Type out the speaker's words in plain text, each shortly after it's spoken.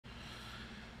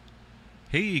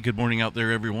Hey, good morning out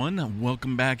there, everyone.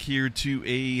 Welcome back here to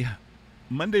a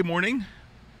Monday morning.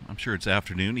 I'm sure it's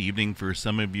afternoon, evening for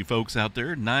some of you folks out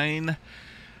there.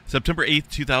 September 8th,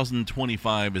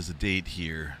 2025 is the date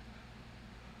here.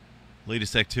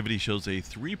 Latest activity shows a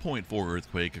 3.4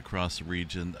 earthquake across the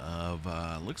region of,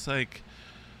 looks like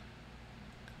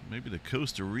maybe the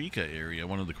Costa Rica area.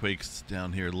 One of the quakes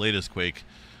down here, latest quake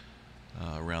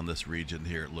around this region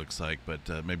here, it looks like,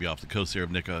 but maybe off the coast here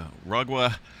of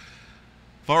Nicaragua.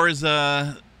 As far as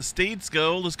states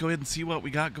go, let's go ahead and see what we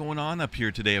got going on up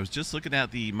here today. I was just looking at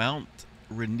the Mount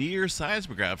Rainier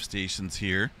seismograph stations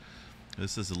here.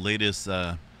 This is the latest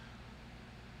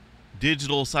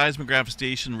digital seismograph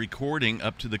station recording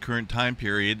up to the current time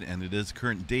period, and it is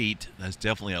current date. That's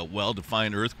definitely a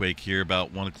well-defined earthquake here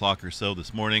about 1 o'clock or so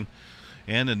this morning,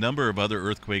 and a number of other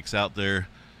earthquakes out there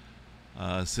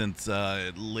since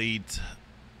late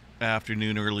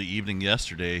afternoon, early evening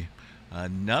yesterday.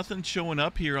 Nothing showing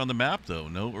up here on the map, though.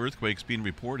 No earthquakes being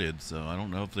reported, so I don't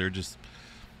know if they're just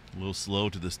a little slow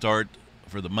to the start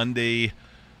for the Monday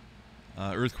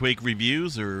earthquake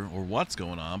reviews or what's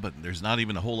going on, but there's not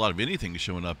even a whole lot of anything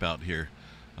showing up out here.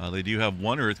 They do have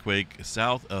one earthquake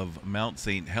south of Mount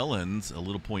St. Helens, a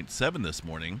little 0.7 this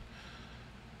morning.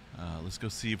 Let's go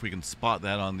see if we can spot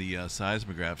that on the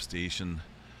seismograph station.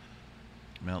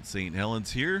 Mount St.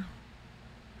 Helens here.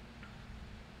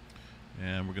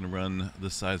 And we're going to run the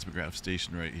seismograph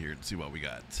station right here and see what we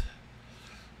got.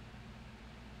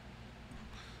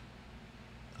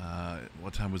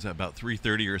 What time was that? About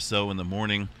 3:30 or so in the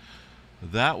morning.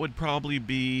 That would probably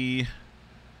be,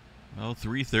 well,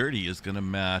 3:30 is going to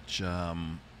match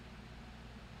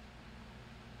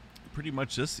pretty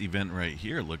much this event right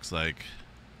here, it looks like.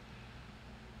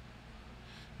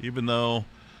 Even though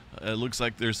it looks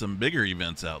like there's some bigger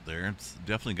events out there. It's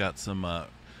definitely got some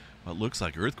what looks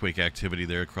like earthquake activity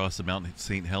there across the Mount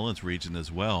St. Helens region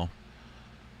as well.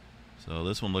 So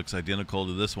this one looks identical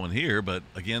to this one here, but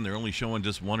again, they're only showing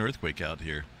just one earthquake out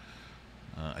here.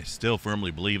 I still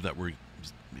firmly believe that we're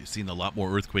seeing a lot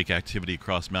more earthquake activity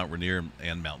across Mount Rainier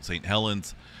and Mount St.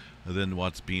 Helens than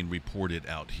what's being reported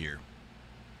out here.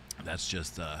 That's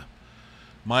just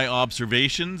my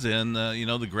observations, and you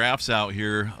know, the graphs out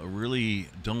here really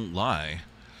don't lie.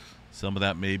 Some of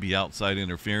that may be outside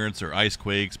interference or ice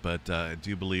quakes, but I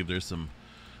do believe there's some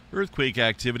earthquake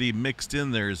activity mixed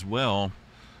in there as well.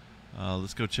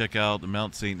 Let's go check out the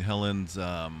Mount St. Helens. Ooh.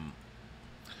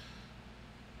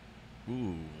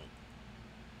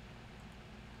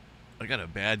 I got a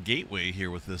bad gateway here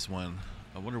with this one.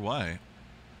 I wonder why.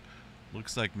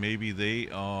 Looks like maybe they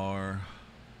are...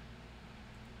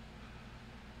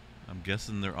 I'm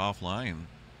guessing they're offline.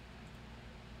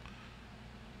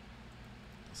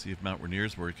 See if Mount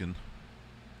Rainier's working.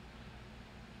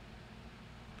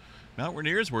 Mount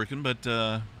Rainier's working, but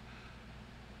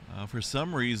for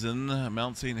some reason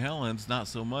Mount St. Helens not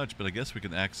so much, but I guess we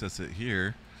can access it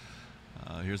here.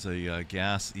 Here's a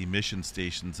gas emission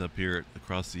stations up here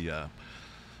across the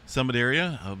summit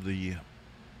area of the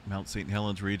Mount St.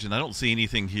 Helens region. I don't see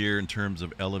anything here in terms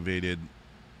of elevated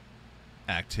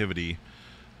activity.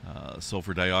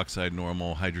 Sulfur dioxide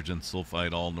normal, hydrogen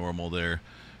sulfide all normal there.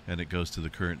 And it goes to the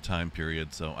current time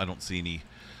period, so I don't see any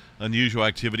unusual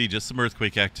activity, just some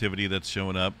earthquake activity that's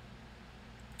showing up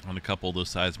on a couple of those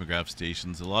seismograph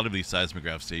stations. A lot of these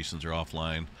seismograph stations are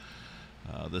offline.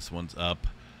 This one's up.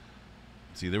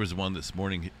 See, there was one this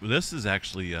morning. This is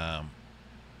actually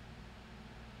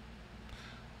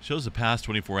shows the past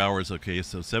 24 hours. Okay,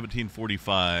 so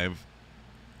 1745.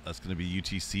 That's going to be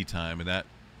UTC time, and that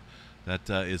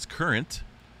is current.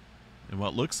 And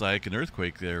what looks like an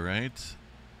earthquake there, right?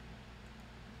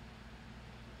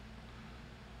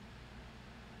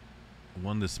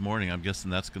 One this morning. I'm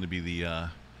guessing that's going to be the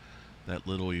that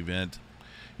little event.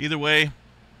 Either way,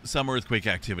 some earthquake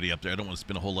activity up there. I don't want to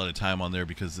spend a whole lot of time on there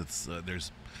because it's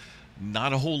there's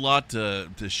not a whole lot to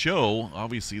show.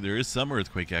 Obviously, there is some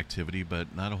earthquake activity,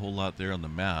 but not a whole lot there on the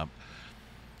map.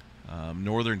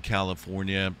 Northern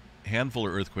California, handful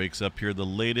of earthquakes up here. The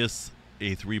latest,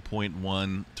 a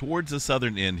 3.1 towards the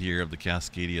southern end here of the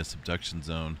Cascadia subduction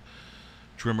zone.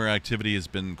 Tremor activity has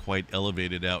been quite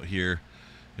elevated out here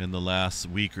in the last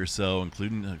week or so,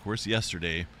 including, of course,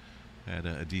 yesterday. Had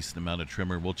a decent amount of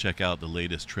tremor. We'll check out the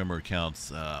latest tremor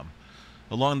counts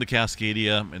along the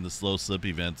Cascadia and the slow slip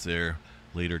events there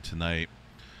later tonight.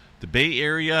 The Bay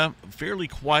Area, fairly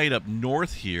quiet up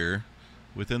north here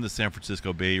within the San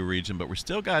Francisco Bay region, but we're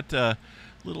still got a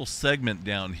little segment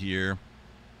down here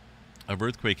of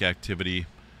earthquake activity.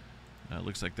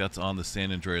 Looks like that's on the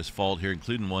San Andreas Fault here,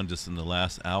 including one just in the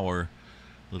last hour,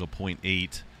 little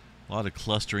 0.8. A lot of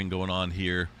clustering going on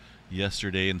here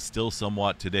yesterday and still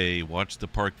somewhat today. Watch the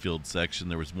Parkfield section.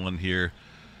 There was one here,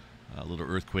 a little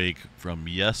earthquake from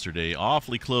yesterday,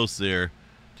 awfully close there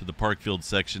to the Parkfield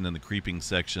section and the creeping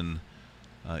section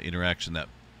interaction that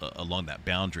along that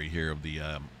boundary here of the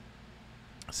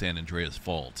San Andreas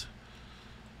Fault.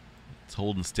 It's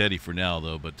holding steady for now,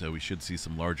 though, but we should see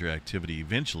some larger activity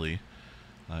eventually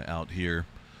out here.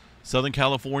 Southern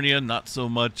California, not so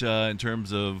much in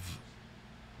terms of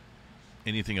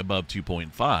anything above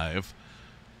 2.5. A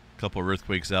couple of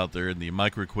earthquakes out there in the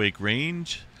microquake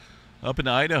range. Up in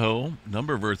Idaho,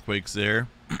 number of earthquakes there.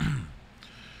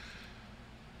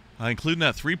 Including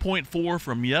that 3.4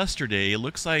 from yesterday. It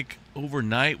looks like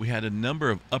overnight we had a number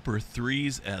of upper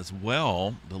threes as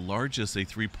well. The largest, a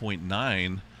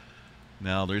 3.9.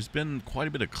 Now, there's been quite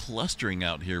a bit of clustering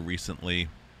out here recently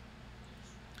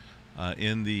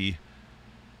in the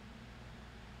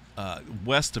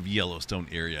west of Yellowstone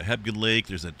area. Hebgen Lake,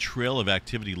 there's a trail of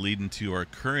activity leading to our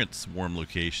current swarm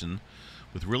location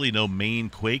with really no main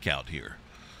quake out here.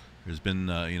 There's been,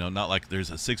 not like there's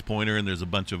a 6-pointer and there's a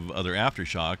bunch of other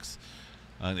aftershocks.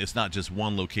 It's not just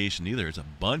one location either. It's a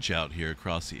bunch out here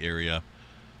across the area.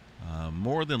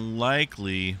 More than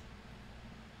likely,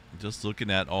 just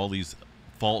looking at all these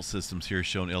fault systems here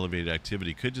showing elevated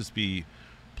activity, could just be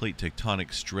plate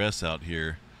tectonic stress out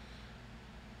here.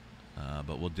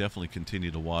 But we'll definitely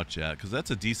continue to watch that because that's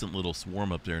a decent little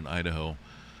swarm up there in Idaho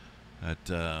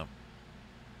at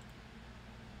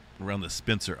around the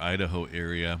Spencer, Idaho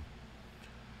area.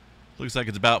 Looks like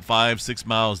it's about 5-6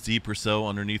 miles deep or so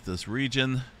underneath this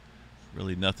region.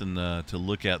 Really nothing to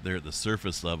look at there at the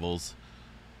surface levels.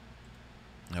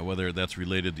 Now, whether that's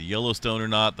related to Yellowstone or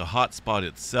not, the hot spot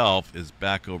itself is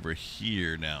back over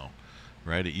here now,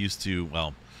 right? It used to,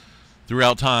 well,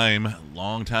 throughout time, a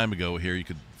long time ago here, you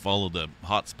could follow the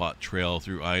hot spot trail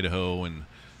through Idaho and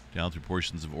down through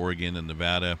portions of Oregon and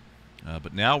Nevada.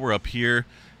 But now we're up here.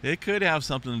 It could have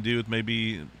something to do with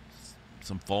maybe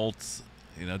some faults,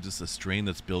 just a strain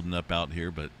that's building up out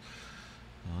here, but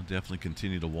I'll definitely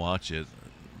continue to watch it.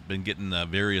 Been getting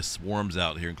various swarms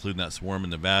out here, including that swarm in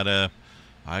Nevada,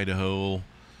 Idaho.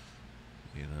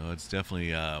 It's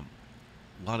definitely a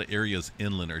lot of areas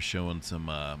inland are showing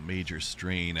some major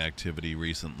strain activity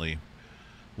recently.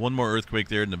 One more earthquake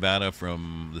there in Nevada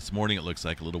from this morning. It looks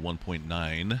like a little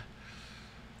 1.9.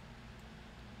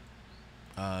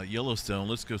 Yellowstone,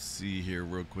 let's go see here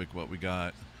real quick what we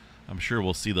got. I'm sure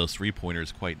we'll see those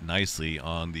 3-pointers quite nicely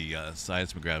on the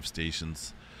seismograph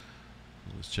stations.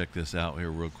 Let's check this out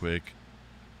here real quick.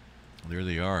 There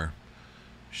they are,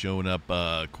 showing up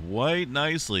quite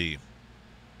nicely.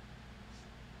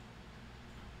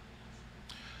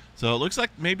 So it looks like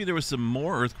maybe there was some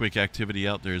more earthquake activity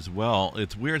out there as well.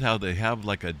 It's weird how they have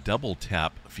like a double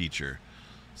tap feature.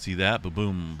 See that?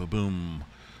 Ba-boom, ba-boom.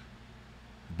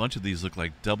 A bunch of these look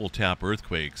like double tap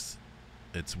earthquakes.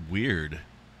 It's weird.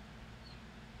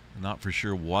 I'm not for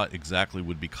sure what exactly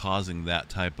would be causing that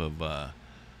type of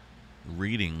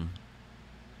reading.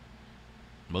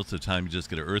 Most of the time you just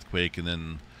get an earthquake and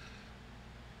then,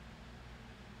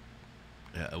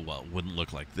 well, it wouldn't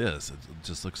look like this. It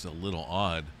just looks a little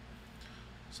odd.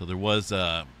 So there was,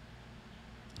 let's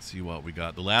see what we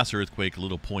got. The last earthquake, a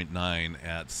little 0.9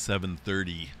 at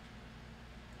 7:30.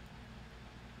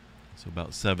 So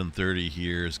about 7:30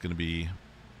 here is going to be,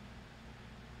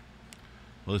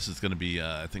 well, this is going to be,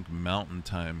 I think, mountain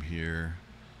time here.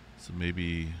 So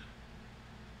maybe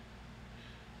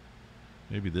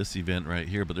this event right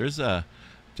here. But there's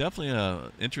definitely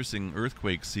a interesting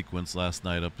earthquake sequence last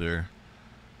night up there.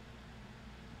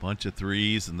 Bunch of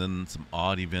threes and then some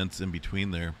odd events in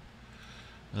between there.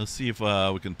 Let's see if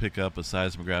we can pick up a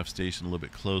seismograph station a little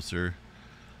bit closer.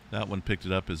 That one picked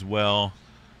it up as well.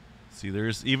 See,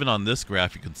 there's, even on this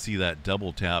graph, you can see that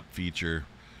double tap feature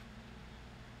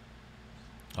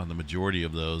on the majority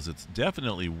of those. It's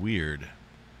definitely weird.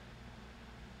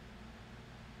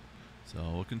 So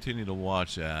we'll continue to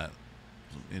watch that.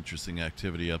 Some interesting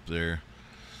activity up there.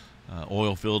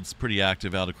 Oil fields pretty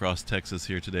active out across Texas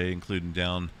here today, including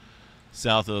down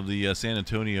south of the San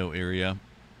Antonio area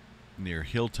near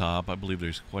Hilltop. I believe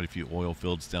there's quite a few oil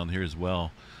fields down here as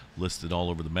well, listed all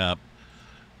over the map.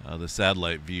 The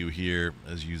satellite view here,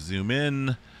 as you zoom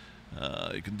in,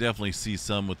 you can definitely see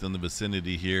some within the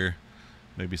vicinity here.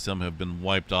 Maybe some have been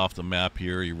wiped off the map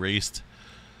here, erased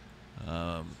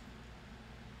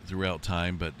throughout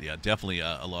time, but yeah, definitely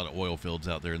a lot of oil fields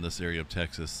out there in this area of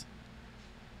Texas.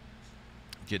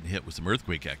 Getting hit with some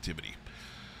earthquake activity.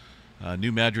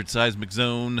 New Madrid seismic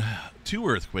zone, 2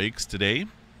 earthquakes today,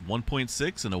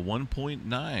 1.6 and a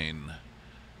 1.9.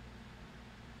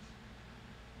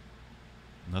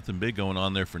 Nothing big going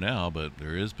on there for now, but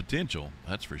there is potential.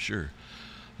 That's for sure.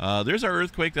 There's our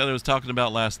earthquake that I was talking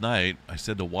about last night. I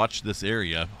said to watch this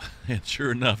area, and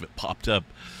sure enough, it popped up.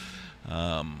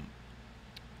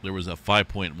 There was a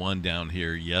 5.1 down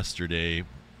here yesterday,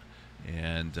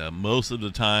 and most of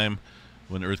the time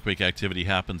when earthquake activity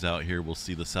happens out here, we'll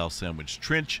see the South Sandwich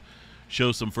Trench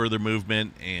show some further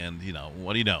movement, and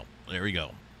what do you know? There we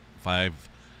go.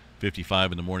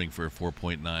 5:55 in the morning for a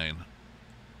 4.9.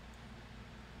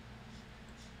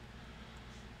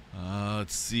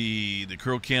 Let's see. The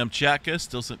Curl Kamchatka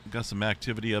still got some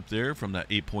activity up there from that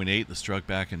 8.8 that struck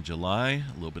back in July.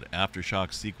 A little bit of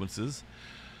aftershock sequences.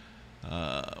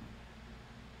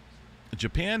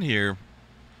 Japan here,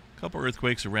 a couple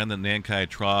earthquakes around the Nankai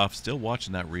Trough. Still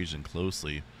watching that region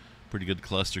closely. Pretty good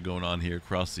cluster going on here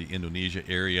across the Indonesia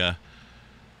area.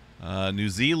 New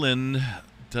Zealand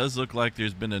does look like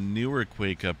there's been a newer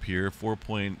quake up here.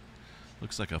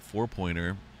 Looks like a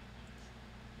 4-pointer.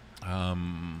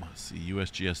 Let's see,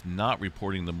 USGS not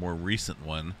reporting the more recent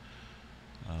one,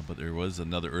 but there was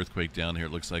another earthquake down here.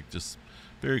 It looks like just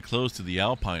very close to the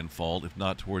Alpine Fault, if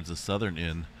not towards the southern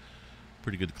end.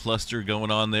 Pretty good cluster going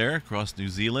on there across New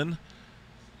Zealand.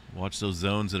 Watch those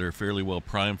zones that are fairly well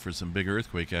primed for some big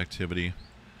earthquake activity.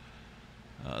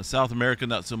 South America,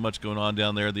 not so much going on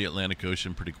down there. The Atlantic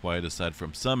Ocean, pretty quiet aside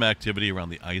from some activity around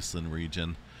the Iceland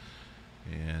region.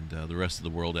 And the rest of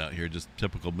the world out here, just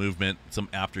typical movement. Some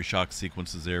aftershock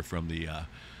sequences there from the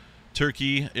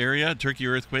Turkey area, Turkey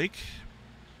earthquake.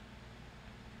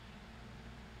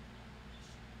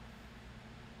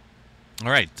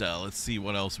 All right, let's see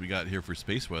what else we got here for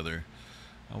space weather.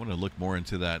 I want to look more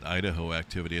into that Idaho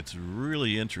activity. It's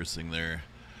really interesting there.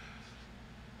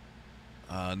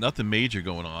 Nothing major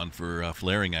going on for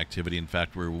flaring activity. In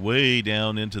fact, we're way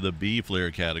down into the B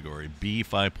flare category, B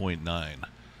 5.9.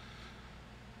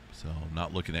 So I'm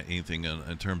not looking at anything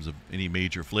in terms of any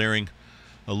major flaring.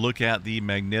 A look at the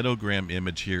magnetogram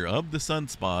image here of the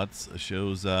sunspots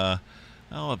shows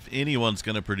if anyone's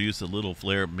going to produce a little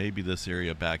flare, maybe this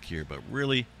area back here, but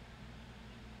really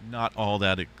not all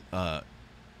that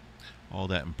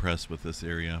impressed with this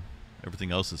area.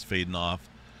 Everything else is fading off.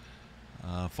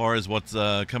 As far as what's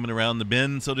coming around the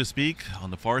bend, so to speak,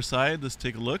 on the far side, let's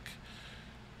take a look.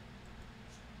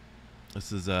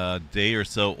 This is a day or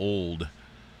so old.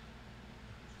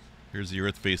 Here's the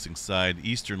earth-facing side.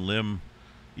 Eastern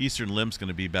limb's going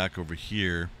to be back over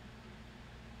here.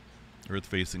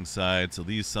 Earth-facing side. So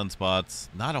these sunspots,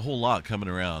 not a whole lot coming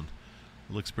around.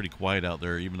 It looks pretty quiet out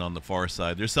there, even on the far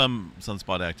side. There's some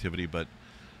sunspot activity, but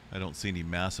I don't see any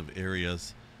massive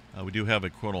areas. We do have a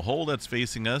coronal hole that's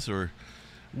facing us, or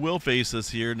will face us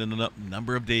here in a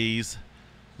number of days.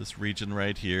 This region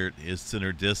right here is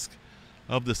center disk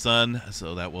of the sun,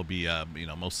 so that will be,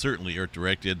 most certainly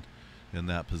Earth-directed in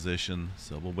that position.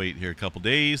 So we'll wait here a couple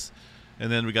days,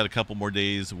 and then we got a couple more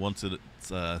days once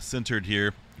it's centered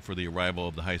here for the arrival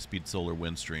of the high-speed solar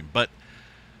wind stream. But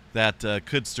that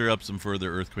could stir up some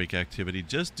further earthquake activity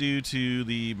just due to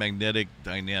the magnetic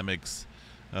dynamics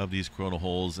of these coronal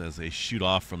holes as they shoot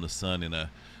off from the sun in a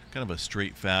kind of a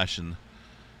straight fashion,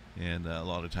 and a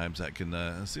lot of times that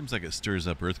can seems like it stirs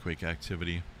up earthquake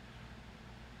activity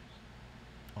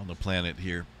on the planet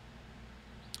here.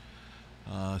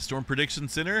 Storm Prediction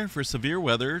Center for severe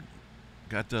weather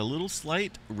got a little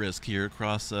slight risk here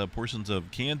across portions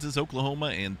of Kansas, Oklahoma,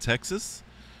 and Texas.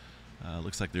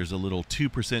 Looks like there's a little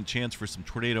 2% chance for some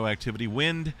tornado activity,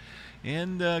 wind,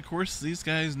 and of course these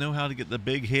guys know how to get the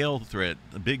big hail threat,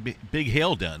 the big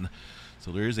hail done.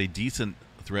 So there is a decent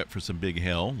threat for some big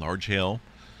hail, large hail,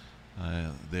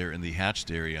 there in the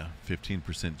hatched area.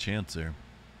 15% chance there.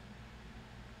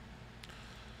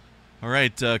 All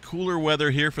right, cooler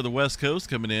weather here for the West Coast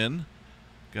coming in.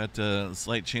 Got a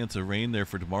slight chance of rain there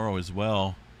for tomorrow as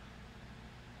well.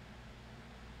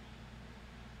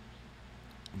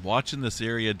 Watching this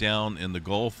area down in the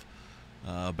Gulf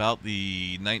about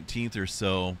the 19th or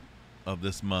so of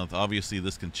this month. Obviously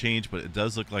this can change, but it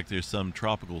does look like there's some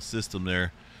tropical system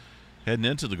there heading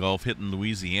into the Gulf, hitting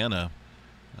Louisiana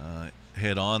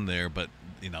head on there. But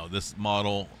this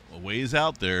model a ways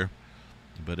out there,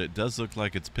 but it does look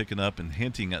like it's picking up and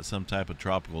hinting at some type of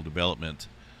tropical development.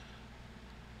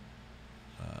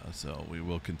 So we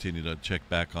will continue to check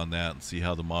back on that and see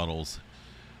how the models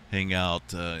hang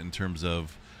out in terms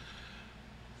of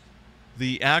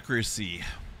the accuracy.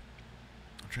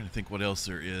 I'm trying to think what else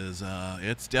there is.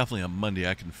 It's definitely a Monday.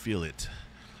 I can feel it.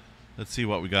 Let's see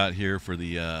what we got here for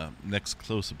the next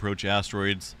close approach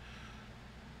asteroids.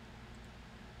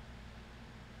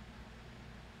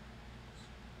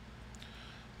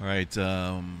 All right.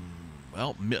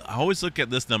 Well, I always look at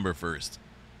this number first.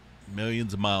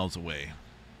 Millions of miles away.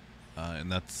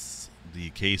 and that's the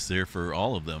case there for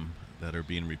all of them that are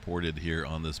being reported here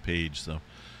on this page. So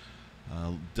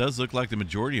does look like the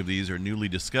majority of these are newly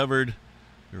discovered.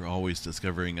 They're always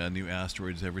discovering new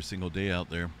asteroids every single day out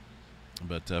there.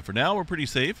 But for now, we're pretty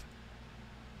safe.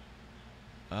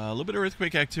 A little bit of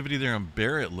earthquake activity there on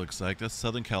Barrett, looks like. That's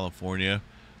Southern California.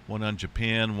 One on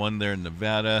Japan, one there in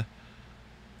Nevada.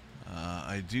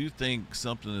 I do think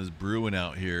something is brewing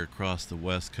out here across the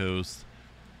west coast.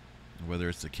 Whether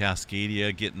it's the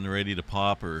Cascadia getting ready to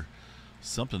pop or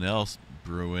something else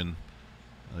brewing.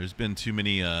 There's been too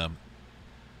many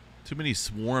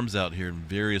swarms out here in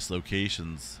various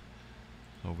locations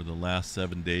over the last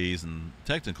 7 days, and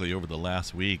technically over the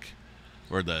last week,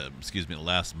 or the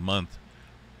last month.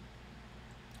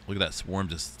 Look at that swarm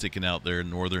just sticking out there in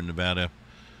northern Nevada.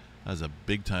 That's a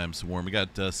big time swarm. We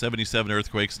got 77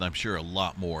 earthquakes, and I'm sure a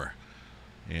lot more.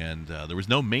 And there was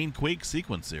no main quake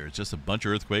sequence there. It's just a bunch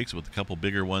of earthquakes with a couple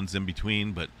bigger ones in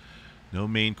between, but no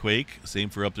main quake. Same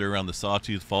for up there around the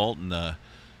Sawtooth Fault and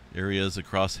areas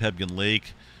across Hebgen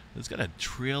Lake. It's got a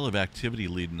trail of activity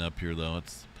leading up here, though.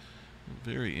 It's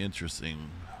very interesting.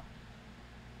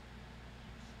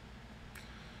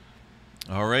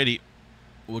 Alrighty.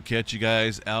 We'll catch you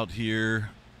guys out here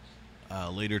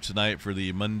later tonight for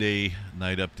the Monday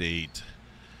night update.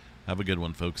 Have a good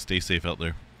one, folks. Stay safe out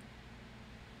there.